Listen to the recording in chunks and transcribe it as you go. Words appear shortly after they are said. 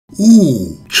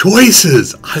Ooh,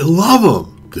 choices. I love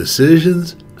them.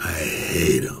 Decisions. I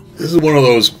hate them. This is one of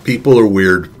those people are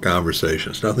weird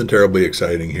conversations. Nothing terribly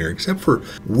exciting here, except for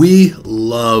we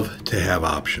love to have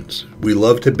options. We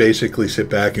love to basically sit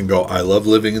back and go, I love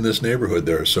living in this neighborhood.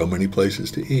 There are so many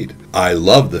places to eat. I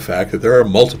love the fact that there are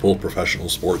multiple professional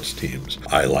sports teams.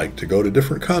 I like to go to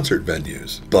different concert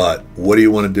venues. But what do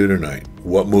you want to do tonight?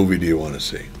 What movie do you want to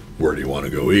see? Where do you want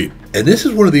to go eat? And this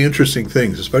is one of the interesting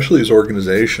things, especially as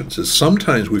organizations, is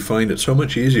sometimes we find it so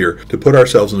much easier to put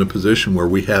ourselves in a position where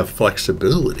we have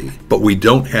flexibility, but we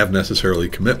don't have necessarily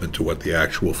commitment to what the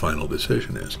actual final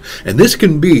decision is. And this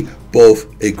can be both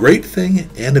a great thing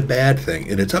and a bad thing,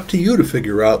 and it's up to you to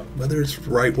figure out whether it's the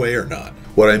right way or not.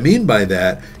 What I mean by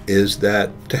that is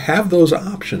that to have those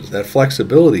options, that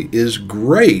flexibility is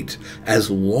great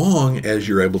as long as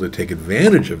you're able to take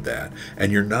advantage of that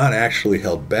and you're not actually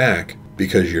held back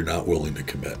because you're not willing to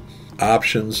commit.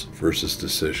 Options versus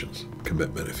decisions.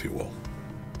 Commitment, if you will.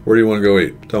 Where do you want to go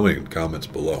eat? Tell me in the comments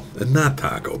below. And not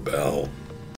Taco Bell.